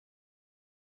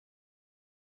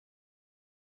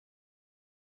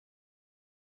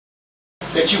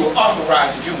that you were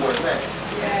authorized to do one thing.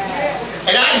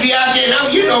 And I'd be out there,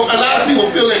 and you know, a lot of people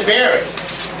feel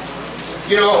embarrassed.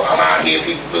 You know, I'm out here,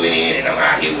 people filling in, and I'm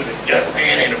out here with a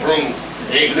dustpan and a broom. And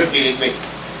they looking at me.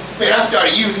 Man, I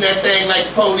started using that thing like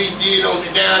the police did on the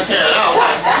downtown.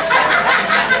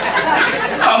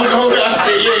 I was over there, I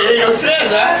said, yeah, it ain't no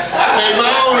stress. I made my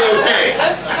own little thing.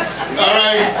 All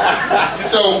right?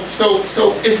 So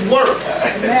it's work.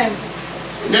 Amen.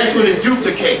 Next one is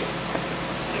duplicate.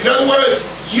 In other words,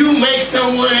 you make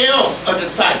someone else a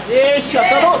disciple.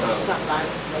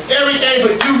 Everything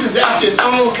produces after its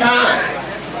own kind.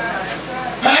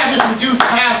 Pastors produce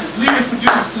pastors. Leaders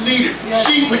produce leaders.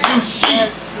 Sheep produce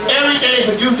sheep. Everything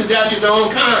produces after its own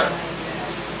kind.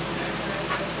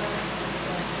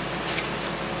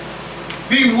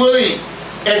 Be willing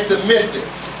and submissive.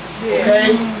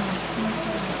 Okay?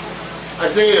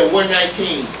 Isaiah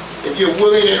 1:19. If you're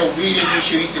willing and obedient, you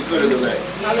shall eat the good of the land.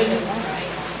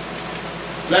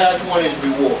 Last one is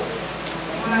reward.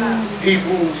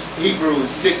 Hebrews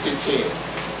 6:10.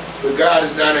 But God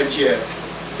is not unjust,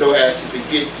 so as to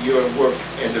forget your work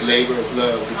and the labor of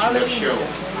love which you have shown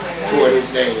toward his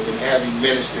name, and having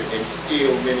ministered and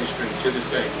still ministering to the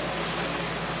saints.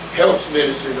 Helps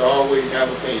ministers always have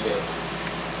a payday.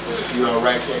 You all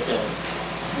write that down.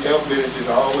 Help ministers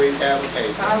always have a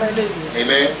payday. Hallelujah.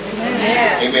 Amen?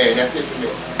 Amen. Amen. That's it for me.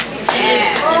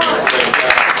 Amen.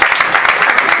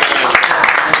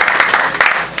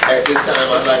 At this time,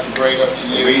 I'd like to bring up to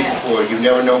you, easy for you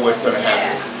never know what's going to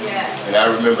happen. And I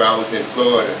remember I was in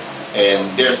Florida, and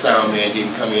their sound man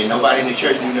didn't come in. Nobody in the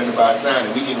church knew nothing about sound,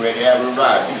 and we getting ready to have a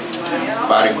revival.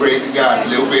 By the grace of God, a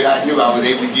little bit I knew I was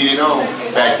able to get it on.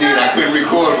 Back then I couldn't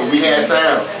record, but we had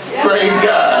sound. Praise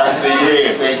God. I said,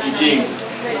 yeah, thank you, Jesus.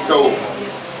 So,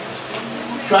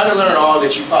 try to learn all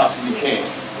that you possibly can.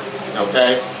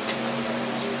 Okay?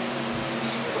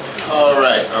 All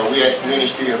right. We at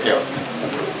Ministry of Health.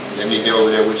 Let me get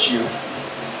over there with you.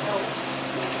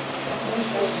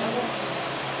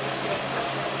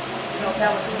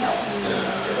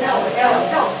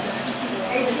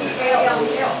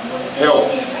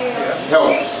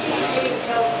 Helps.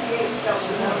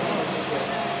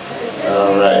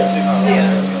 All right.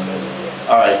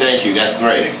 All right, thank you. That's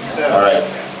great. All right.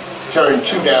 Turn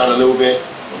 2 down a little bit,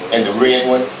 and the red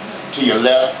one to your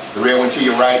left, the red one to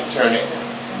your right. Turn it.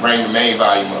 Bring the main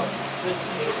volume up.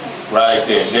 Right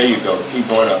there. There you go. Keep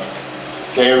going up.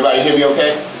 Can everybody hear me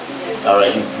okay? All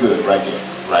right, you good. Right there.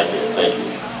 Right there. Thank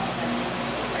you.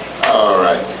 All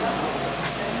right.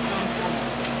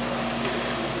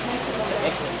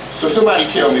 So somebody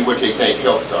tell me what they think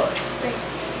helps are.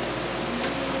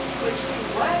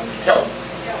 Help.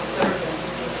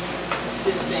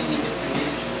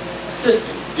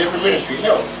 Assisting different ministry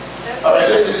helps. All right,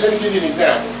 let me give you an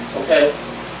example, okay?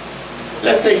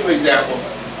 Let's say, for example,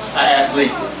 I asked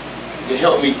Lisa to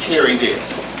help me carry this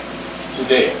to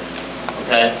there,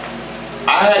 okay?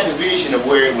 I had the vision of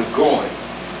where it was going,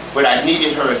 but I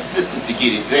needed her assistance to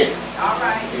get it there. All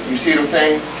right. You see what I'm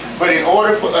saying? But in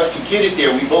order for us to get it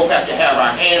there, we both have to have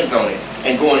our hands on it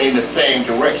and going in the same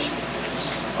direction,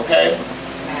 okay?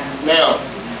 Now,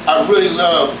 I really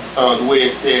love the way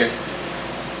it says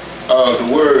the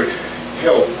word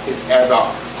help is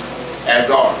azar,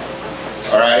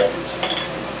 all right?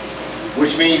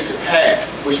 Which means to pass,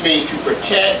 which means to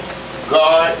protect,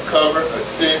 guard, cover,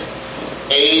 assist,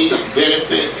 aid,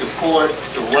 benefit, support,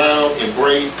 surround,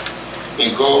 embrace,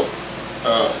 and go,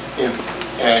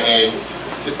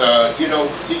 you know,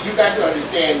 see, you got to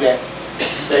understand that.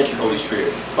 Thank you, Holy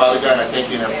Spirit. Father God, I thank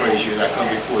you and I praise you as I come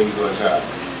before you, Lord God.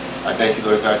 I thank you,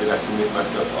 Lord God, that I submit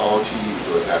myself all to you,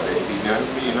 Lord God, that it be none of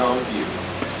me and all of you.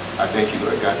 I thank you,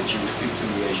 Lord God, that you will speak to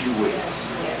me as you will.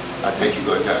 I thank you,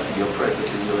 Lord God, for your presence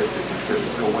and your assistance, because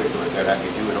there's no way, Lord God, I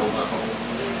can do it on my own.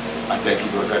 I thank you,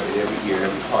 Lord God, that every ear,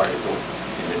 every heart is open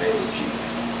in the name of Jesus.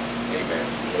 Amen.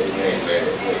 Amen.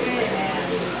 Amen.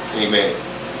 Amen.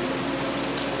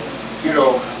 You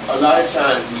know, a lot of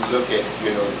times we look at, you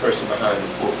know, the person behind the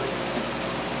pulpit.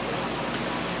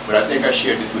 But I think I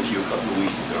shared this with you a couple of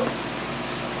weeks ago.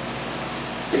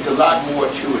 It's a lot more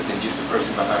to it than just the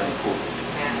person behind the pulpit.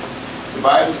 The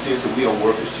Bible says that we are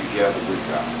workers together with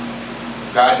God.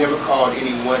 God never called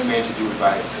any one man to do it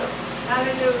by himself.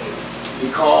 Hallelujah.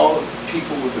 He called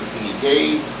people and he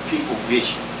gave people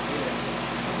vision.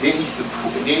 Then he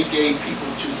gave people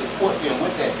to support them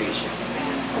with that vision.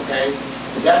 Okay?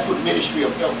 And that's what ministry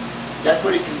of helps. That's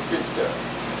what it consists of.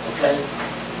 Okay?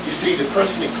 You see, the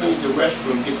person that cleans the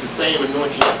restroom gets the same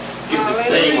anointing, gets the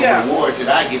same rewards that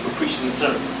I get for preaching the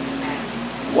sermon.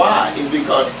 Why? It's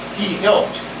because he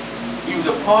helped. He was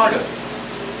a part of it.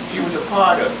 He was a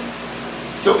part of it.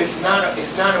 So it's not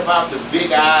about the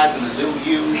big eyes and the little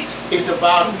you. It's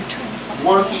about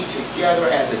working together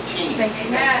as a team.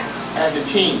 As a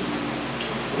team.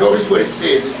 Notice what it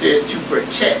says. It says to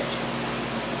protect,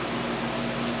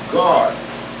 guard.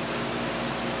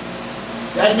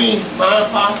 That means my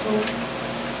apostle,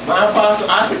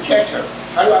 I protect her.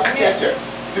 How do I protect her?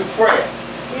 Through prayer.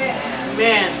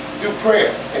 Amen. Through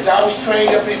prayer. As I was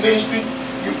trained up in ministry,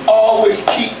 you always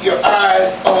keep your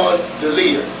eyes on the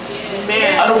leader.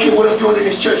 Amen. I don't care what I'm doing in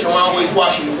this church, I'm always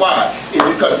watching the wire. It's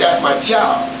because that's my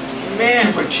job. Amen.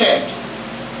 To protect.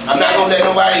 I'm not going to let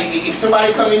nobody, if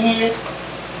somebody come in here,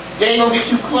 they ain't going to get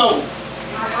too close.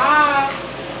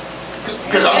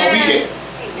 Because I'm going to be there.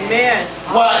 Amen.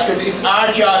 Why? Because it's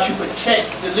our job to protect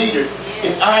the leader.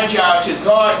 It's our job to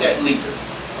guard that leader.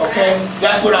 Okay?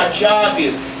 That's what our job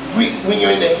is. When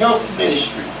you're in the health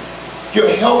ministry,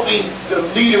 you're helping the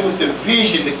leader with the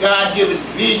vision, the God-given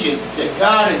vision that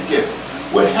God has given.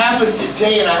 What happens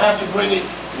today, and I have to bring it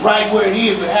right where it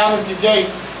is, what happens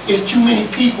today is too many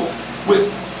people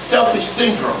with selfish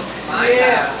syndrome.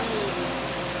 Yeah.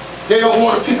 They don't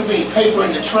want to pick up any paper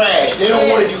in the trash. They don't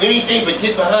want to do anything but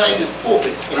get behind this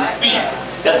pulpit and speak.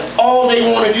 That's all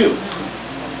they want to do.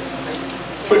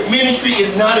 But ministry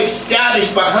is not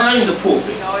established behind the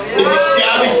pulpit. It's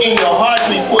established in your heart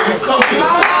before you come to the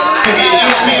pulpit. You can be an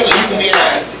Ishmael and you can be an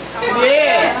Isaac.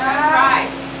 Yes.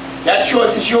 That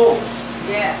choice is yours.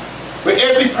 Yeah. But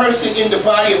every person in the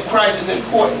body of Christ is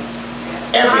important.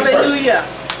 Every Hallelujah.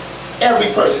 person.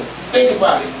 Every person. Think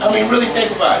about it. I mean, really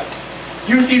think about it.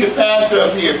 You see the pastor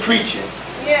up here preaching,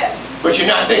 Yes. but you're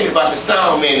not thinking about the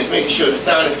sound man that's making sure the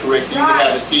sound is correct so you can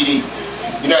have the CDs.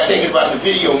 You're not thinking about the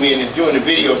video man that's doing the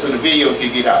video so the videos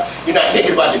can get out. You're not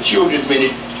thinking about the children's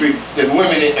ministry, the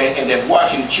women and that's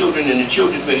watching the children in the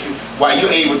children's ministry while you're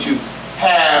able to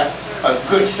have a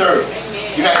good service.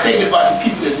 You're not thinking about the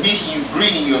people that's meeting you,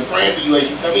 greeting you, and praying for you as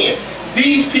you come in.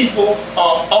 These people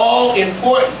are all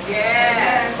important.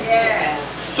 Yes. Yes.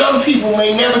 Some people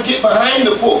may never get behind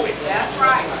the pulpit. That's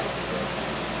right.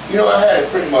 You know, I had a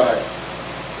friend of mine,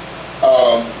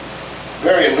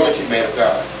 very anointed man of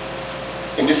God,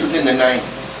 and this was in the 90s.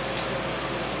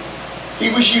 He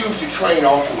was used to train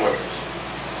altar workers.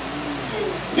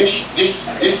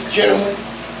 This gentleman,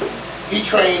 he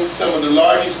trained some of the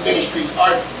largest ministries,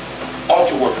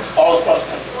 altar workers all across the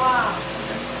country. Wow.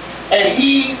 And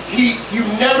you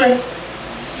never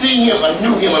see him or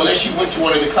knew him unless you went to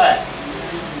one of the classes.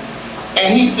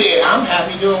 And he said, I'm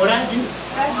happy doing what I do.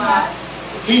 That's right.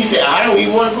 He said, I don't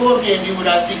even want to go up there and do what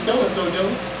I see so-and-so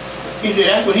doing. He said,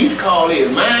 that's what his call is.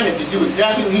 Mine is to do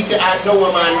exactly what he said, I know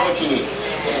where my anointing is.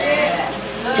 Yes.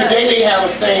 Today they have a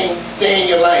saying, stay in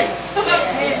your lane.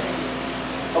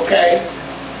 Okay?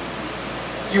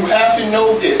 You have to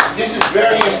know this. This is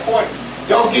very important.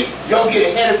 Don't get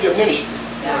ahead of your ministry.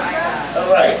 All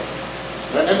right.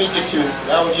 Now let me get to,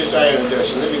 that was just our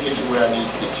introduction. Let me get to what I need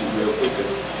to get to real quick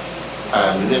because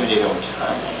I'm limited on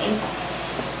time.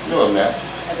 No, I'm not.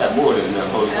 I got more than enough,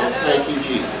 Holy Ghost. Thank you,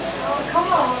 Jesus. Oh, come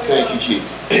on. Thank you,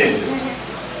 Jesus.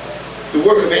 The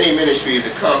work of any ministry is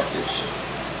accomplished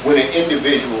when an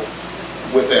individual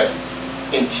with an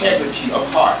integrity of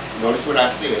heart, notice what I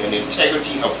said, an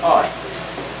integrity of heart,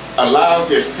 allows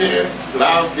their center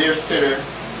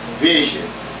vision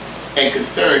and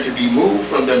concern to be moved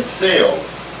from themselves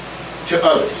to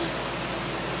others.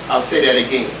 I'll say that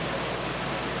again.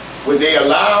 When they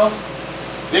allow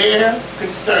their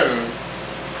concern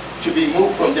to be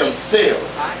moved from themselves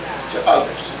to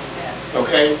others.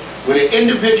 Okay? When an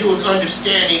individual's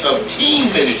understanding of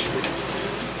team ministry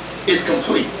is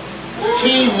complete.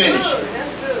 Team ministry.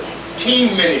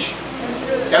 Team ministry.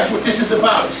 That's what this is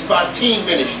about. It's about team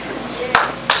ministry.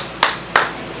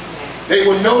 They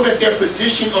will know that their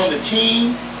position on the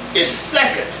team is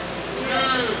second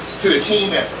to the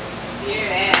team effort.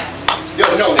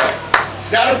 They'll know that.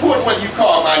 It's not important whether you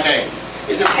call my name.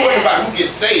 It's important about who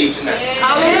gets saved tonight.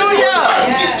 Hallelujah. It's important about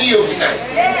who gets healed tonight.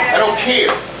 I don't care.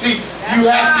 See, you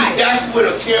have to, that's what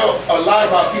will tell a lot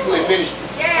about people in ministry.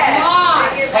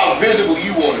 How visible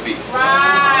you want to be.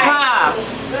 Right.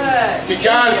 See,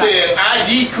 John said, I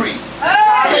decrease so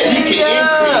that he can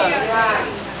increase.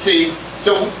 See,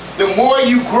 so the more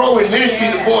you grow in ministry,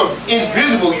 the more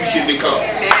invisible you should become.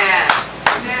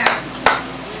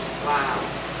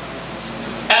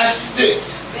 Acts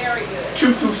 6,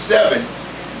 2 through 7.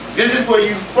 This is where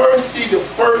you first see the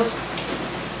first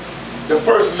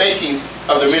makings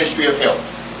of the ministry of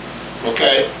helps.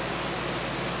 Okay?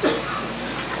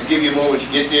 I'll give you a moment to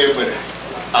get there, but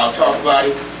I'll talk about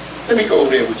it. Let me go over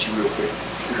there with you real quick,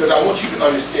 because I want you to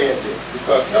understand this,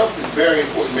 because helps is very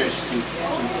important ministry.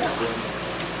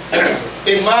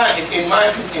 in my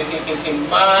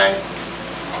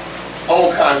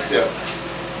own concept,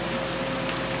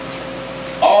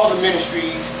 all the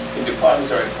ministries and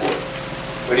departments are important.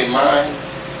 But in mine,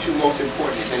 the two most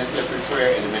important is intercessory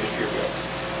prayer and the ministry of health.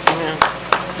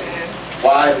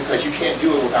 Why? Because you can't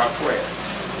do it without prayer.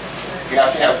 You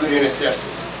have to have good intercessors.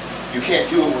 You can't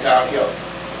do it without help.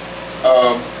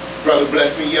 Brother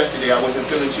blessed me yesterday. I wasn't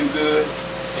feeling too good.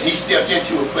 And he stepped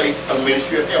into a place of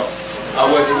ministry of health. I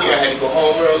wasn't here. I had to go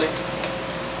home early.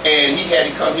 And he had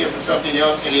to come here for something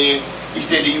else. And then he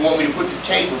said, do you want me to put the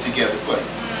tables together for you?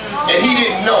 And he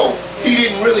didn't know. He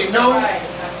didn't really know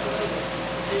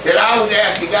that I was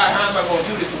asking God, how am I going to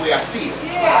do this the way I feel?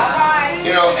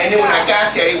 You know, and then when I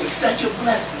got there, it was such a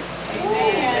blessing.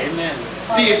 Amen.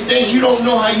 See, it's things you don't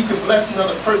know how you can bless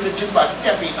another person just by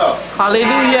stepping up.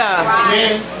 Hallelujah.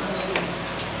 Amen.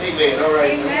 Amen. All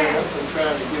right. I'm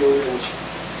trying to deal with you.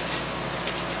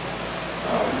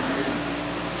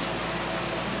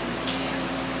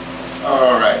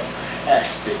 All right.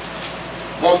 Acts 6.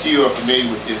 Most of you are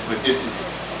familiar with this, but this is,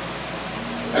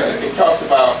 it talks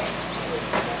about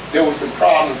there were some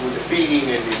problems with the feeding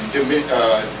and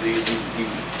the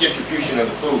distribution of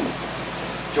the food.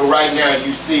 So right now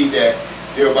you see that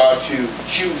they're about to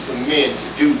choose some men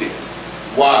to do this.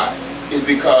 Why? It's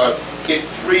because it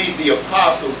frees the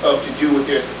apostles up to do what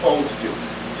they're supposed to do,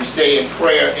 to stay in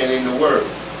prayer and in the Word.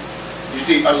 You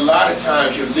see, a lot of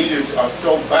times your leaders are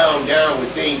so bound down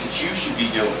with things that you should be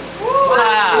doing.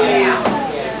 Wow.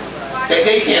 That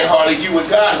they can't hardly do what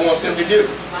God wants them to do.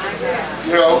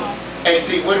 You know? And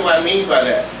see, what do I mean by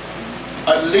that?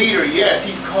 A leader, yes,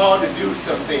 he's called to do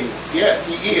some things. Yes,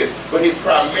 he is. But his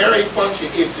primary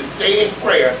function is to stay in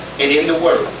prayer and in the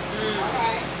Word.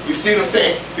 You see what I'm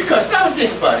saying? Because stop and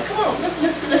think about it. Come on, let's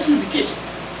use the kitchen.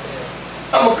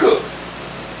 I'm a cook.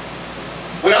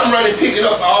 But I'm running picking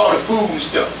up all the food and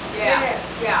stuff.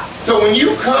 So when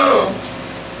you come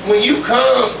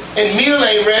and meal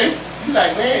ain't ready, you're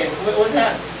like, man, what's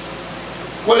happening?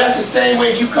 Well, that's the same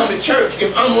way if you come to church.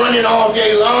 If I'm running all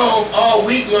day long, all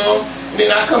week long, and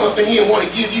then I come up in here and want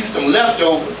to give you some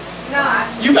leftovers,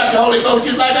 you got the Holy Ghost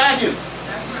just like I do.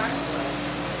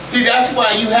 See, that's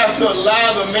why you have to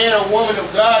allow the man or woman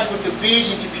of God with the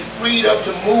vision to be freed up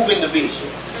to move in the vision.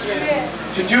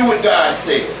 To do what God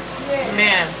says.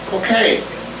 Amen. Okay.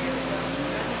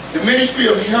 The ministry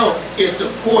of health is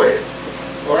supported.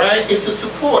 Alright? It's a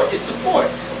support. It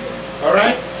supports.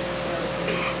 Alright?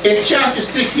 In chapter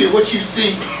 6 here, what you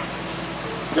see,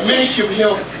 the ministry of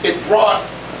health, it brought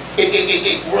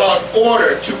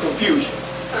order to confusion.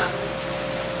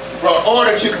 It brought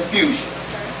order to confusion.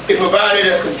 It provided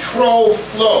a controlled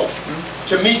flow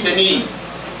to meet the need.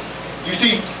 You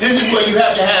see, this is what you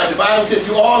have to have. The Bible says,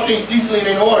 do all things decently and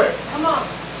in order. Come on.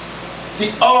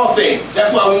 See, all things.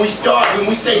 That's why when we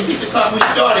say 6 o'clock, we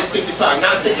start at 6 o'clock,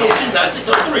 not 6:02, not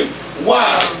 6:03.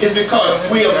 Why? It's because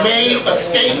we have made a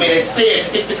statement and said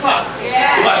 6 o'clock.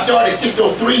 If I start at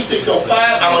 6:03,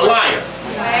 6:05, I'm a liar.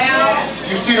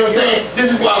 You see what I'm saying?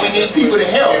 This is why we need people to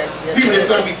help. People that's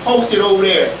going to be posted over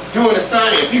there doing the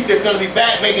signing. People that's going to be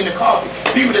back making the coffee.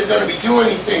 People that's going to be doing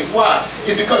these things. Why?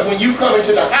 It's because when you come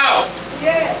into the house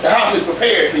is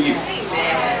prepared for you.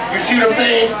 You see what I'm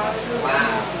saying?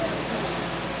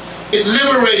 It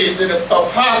liberated the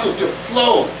apostles to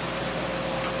flow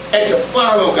and to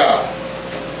follow God.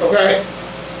 Okay?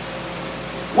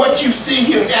 What you see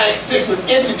here in Acts 6 was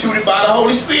instituted by the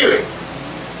Holy Spirit.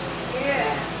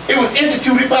 It was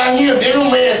instituted by him. Then no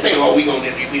man say, oh, we don't,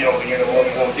 you know what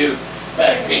we're going to do.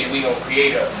 Back then, we're going to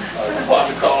create a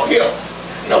department called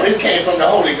health. No, this came from the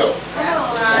Holy Ghost.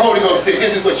 The Holy Ghost said,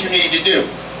 this is what you need to do.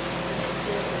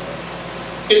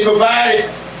 It provided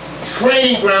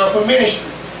training ground for ministry.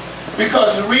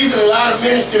 Because the reason a lot of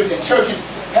ministers and churches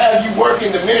have you work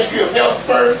in the ministry of health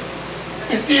first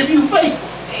is see if you're faithful.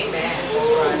 Amen.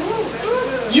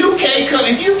 You can't come,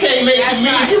 if you can't make the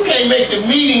meetings, you can't make the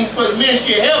meetings for the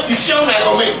ministry of health, you sure not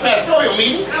gonna make the pastoral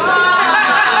meetings.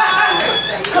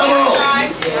 Come on.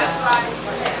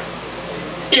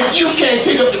 If you can't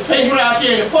pick up the paper out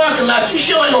there in the parking lot, you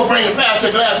sure ain't gonna bring the pastor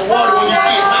a glass of water when you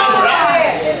see it mouth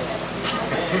dry.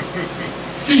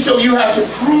 See, so you have to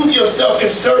prove yourself in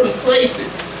certain places.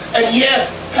 And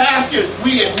yes, pastors,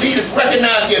 we and leaders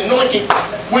recognize the anointing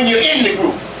when you're in the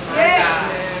group.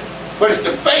 But it's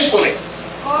the faithfulness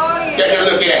that they're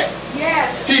looking at.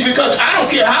 See, because I don't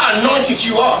care how anointed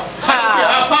you are. I don't care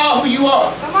how powerful you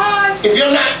are. If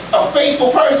you're not a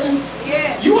faithful person,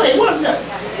 you ain't worth nothing.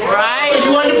 Right. Because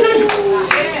you're undependable.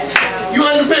 You're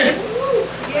undependable.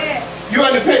 You're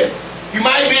undependable. You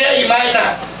might be there, you might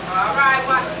not.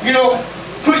 You know,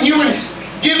 putting you in,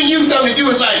 giving you something to do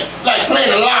is like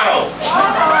playing a lotto.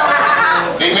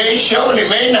 may show and it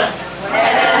may not.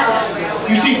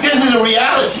 You see, this is a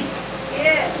reality.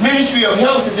 Ministry of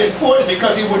health is important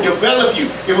because it will develop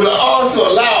you. It will also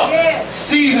allow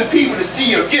seasoned people to see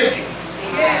your gifting,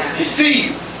 to see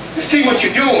you, to see what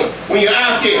you're doing when you're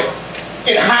out there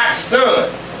in hot sun,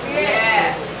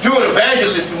 doing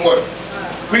evangelism work.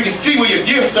 We can see where your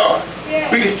gifts are.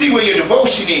 We can see where your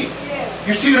devotion is.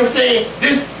 You see what I'm saying?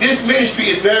 This ministry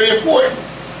is very important.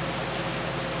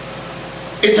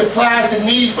 It supplies the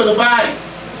need for the body.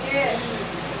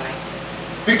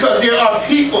 Because there are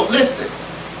people, listen.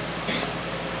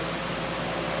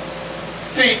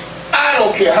 See, I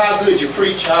don't care how good you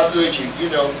preach, how good you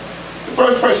know. The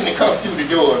first person that comes through the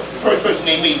door, the first person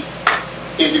they meet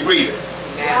is the greeter.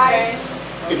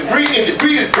 If the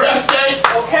greeter's breath stank,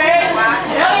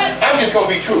 I'm just going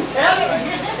to be truthful.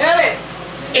 Tell it.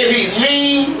 If he's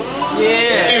mean,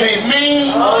 there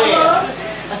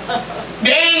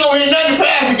ain't going to hear nothing the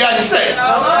pastor got to say.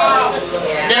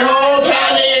 That whole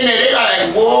time they're in there, they're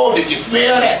like, whoa, did you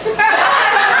smell that?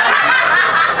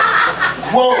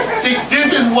 Whoa, see,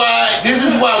 this is why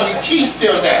we teach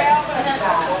them that.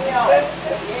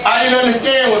 I didn't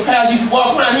understand when Pastor used to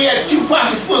walk around, he had 2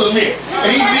 pockets full of mint. And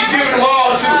he'd be giving them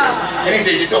all to him. And he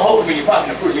said, just don't hold them in your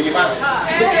pocket and put them in your mouth.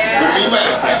 Put them in your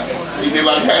mouth. He said,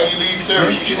 by the time you leave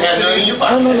service, you shouldn't have none in your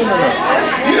pocket. No.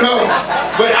 You know,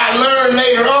 but I learned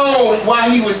later on why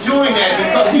he was doing that,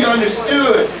 because he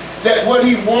understood that what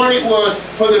he wanted was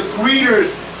for the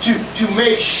greeters to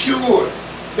make sure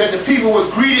that the people were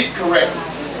greeted correctly.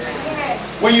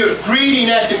 When you're greeting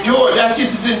at the door, that's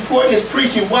just as important as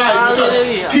preaching. Why?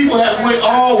 Because people have went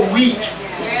all week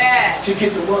to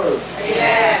get the word.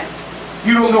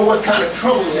 You don't know what kind of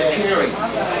troubles they're carrying.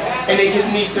 And they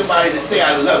just need somebody to say,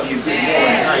 I love you, good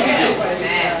morning, how you doing?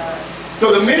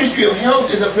 So the ministry of health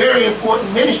is a very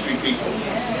important ministry, people.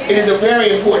 It is a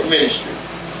very important ministry.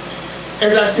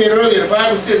 As I said earlier, the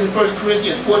Bible says in 1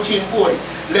 Corinthians 14:40,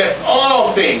 let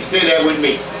all things, say that with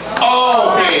me,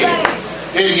 all things,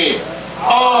 say it again,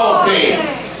 all things.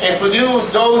 And for those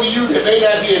of you that may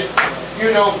not be as, be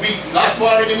a lot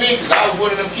smarter than me, because I was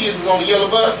one of them kids who was on the yellow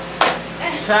bus.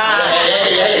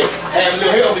 Hey, have a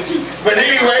little help with you. But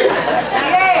anyway,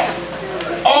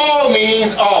 all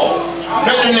means all.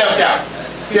 Nothing left out.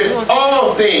 It says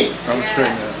all things.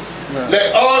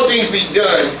 Let all things be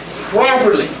done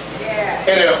properly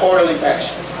and in an orderly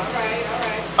fashion.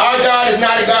 Our God is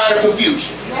not a God of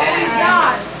confusion.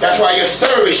 That's why your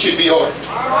service should be ordered.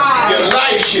 Your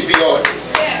life should be ordered.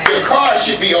 Your car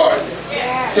should be ordered.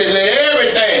 It says let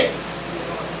everything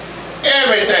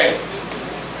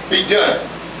be done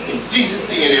in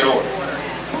decency and in order.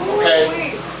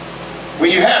 Okay? When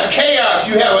you have chaos,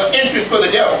 you have an interest for the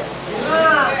devil.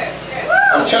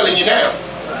 I'm telling you now.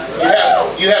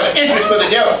 You have an interest for the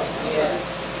devil.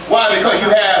 Why? Because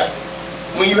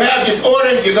when you have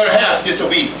disorder, you're going to have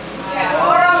disobedience.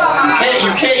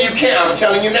 You can't, I'm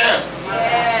telling you now.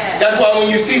 That's why when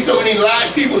you see so many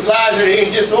people's lives that are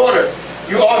in disorder,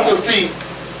 you also see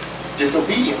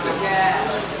disobedience in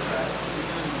them.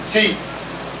 See,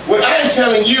 what I'm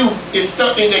telling you is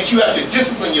something that you have to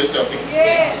discipline yourself in.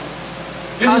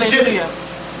 This is discipline.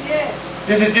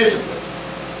 This is discipline.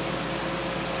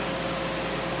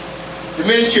 The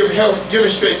ministry of health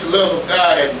demonstrates the love of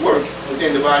God at work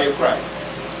within the body of Christ.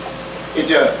 It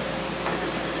does.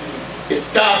 It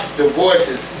stops the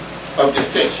voices of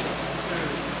dissension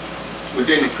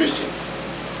within the Christian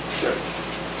church.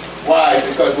 Why?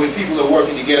 Because when people are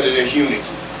working together, there's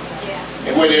unity.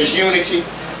 And where there's unity,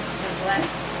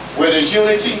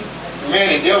 man,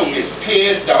 the devil gets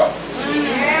pissed off.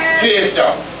 Pissed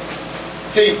off.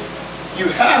 See, you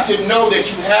have to know that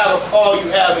you have a call, you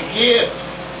have a gift.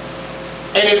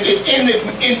 And if it's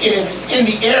in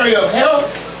the area of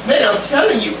health, man, I'm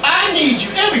telling you, I need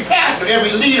you. Every pastor,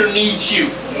 every leader needs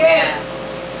you.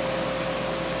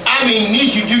 I mean,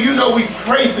 need you. Do you know we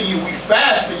pray for you, we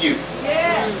fast for you?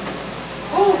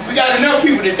 Ooh, we got enough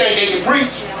people that think they can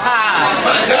preach.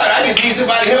 My God, I just need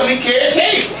somebody to help me carry a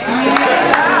table.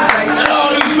 And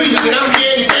all these preachers that I'm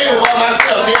carrying the table by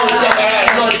myself, they only talk about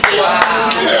how to table.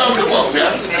 Come on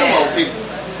now. Come on, people.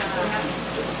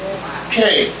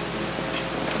 Okay.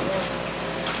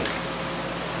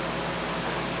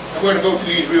 I'm going to go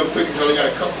through these real quick because I only got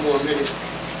a couple more minutes.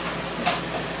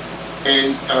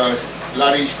 And a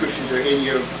lot of these scriptures are in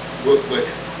your book, but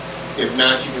if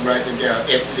not, you can write them down.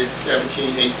 Exodus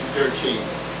 17, 8-13.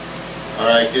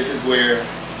 Alright, this is where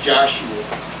Joshua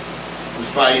was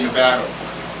fighting the battle.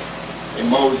 And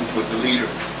Moses was the leader.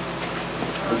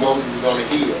 But Moses was on the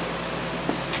hill.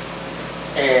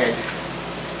 And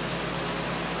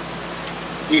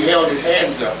he held his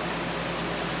hands up.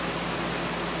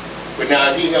 But now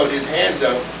as he held his hands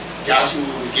up, Joshua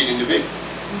was getting the victory.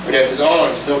 But as his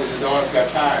arms, notice his arms got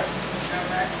tired.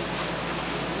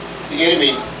 The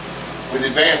enemy was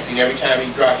advancing every time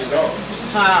he dropped his arms.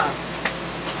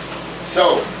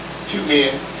 So, 2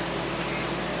 men,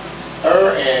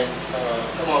 and,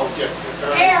 come on, Jessica.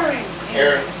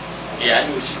 Aaron. Yeah, I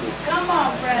knew she would. Come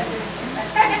on, brother.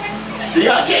 See,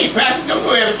 I'll tell you, Pastor don't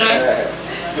know everything.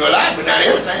 Know a lot, but not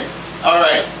everything. All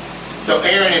right. So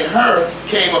Aaron and Hur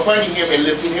came up under him and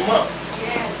lifted him up.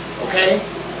 Yes. Okay?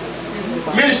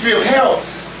 Ministry of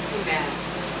helps.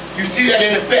 You see that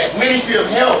in effect. Ministry of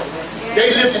helps.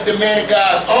 They lifted the man of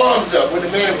God's arms up when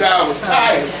the man of God was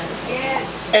tired. Yes.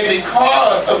 And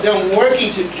because of them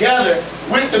working together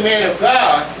with the man of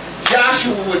God,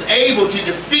 Joshua was able to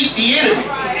defeat the enemy.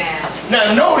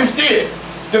 Now notice this.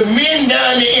 The men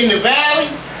down there in the valley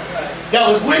that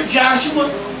was with Joshua,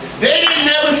 they didn't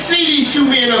never see these 2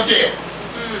 men up there.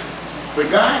 But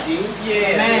God did.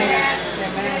 Yeah.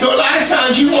 So a lot of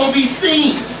times you won't be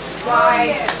seen.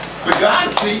 Right. But God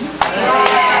will see you.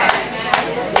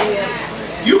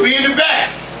 You'll be in the back.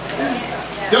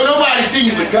 Don't nobody see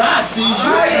you, but God sees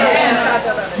you.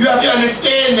 You have to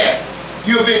understand that.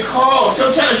 You have been called.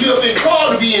 Sometimes you have been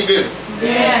called to be invisible.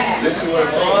 Listen to what I'm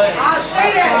saying. I'll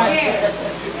say that again.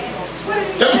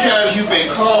 Sometimes you've been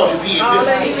called to be invisible.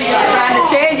 Trying to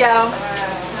tell y'all.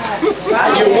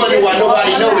 And you're wondering why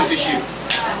nobody notices you.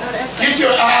 Get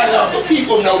your eyes off of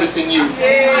people noticing you.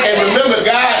 And remember,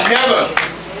 God never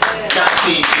not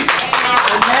sees you.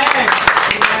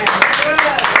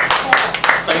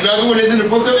 Another one is in the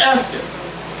book of Esther.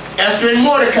 Esther and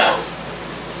Mordecai.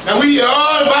 Now we hear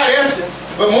all about Esther,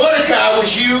 but Mordecai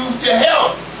was used to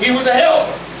help. He was a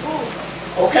helper.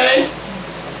 Okay?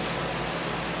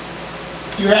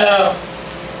 You have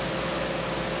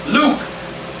Luke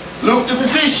the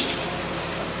physician.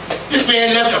 This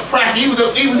man left a practice. He was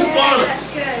a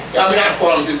pharmacist. I mean, not a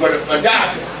pharmacist, but a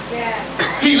doctor.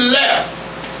 He left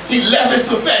his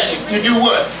profession to do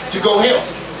what? To go help.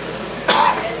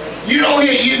 You don't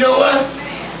hear, you know what?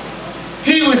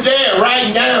 He was there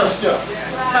writing down stuff.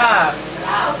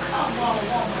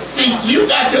 See, you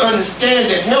got to understand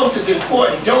that health is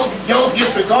important. Don't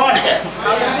disregard that.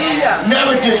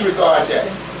 Never disregard that.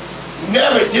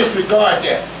 Never disregard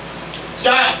that.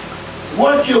 Stop.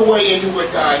 Work your way into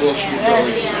what God wants you to go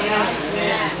into.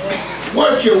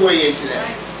 Work your way into that.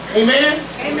 Amen?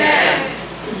 Amen.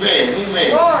 Amen.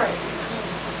 Amen.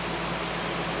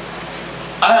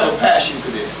 I have a passion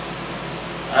for this.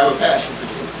 I have a passion for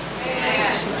this. I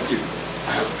do.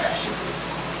 I have a passion for this.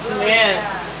 Amen.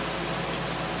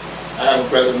 I have a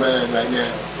brother of mine right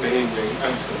now. But anyway,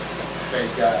 I'm just going to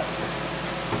praise God.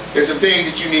 There's some things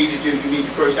that you need to do. You need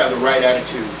to first have the right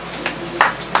attitude.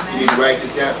 You need to write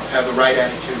this down. Have the right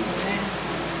attitude.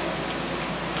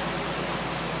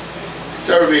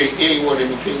 Serving anyone in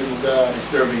the kingdom of God is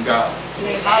serving God.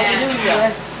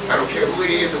 Hallelujah. I don't care who it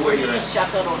is or where you're at.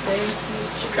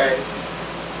 Okay?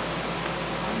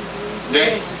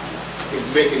 Next is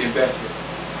make an investment.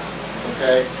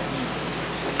 Okay?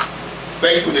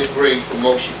 Faithfulness brings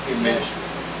promotion in ministry.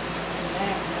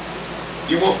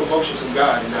 You want promotion from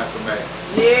God and not from man.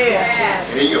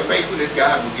 And in your faithfulness,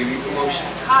 God will give you promotion.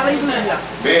 Hallelujah.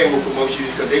 Man will promote you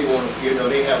because they want to,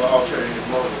 they have an alternative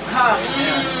motive.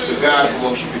 But God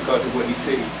promotes you because of what He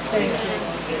sees.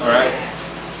 Alright?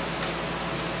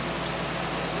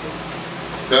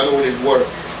 The other one is work.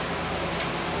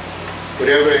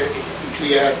 Whatever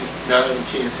Ecclesiastes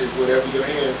 9:10 says, whatever your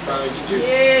hands find you do, do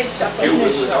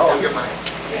it with all your might.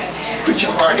 Put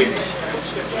your heart in it.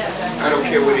 I don't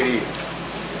care what it is.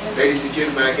 Ladies and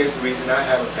gentlemen, I guess the reason I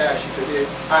have a passion for this,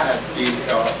 I have did it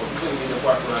all from cleaning the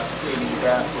parking lot to cleaning the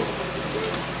bathroom.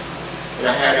 And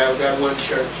I was at one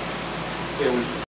church. It was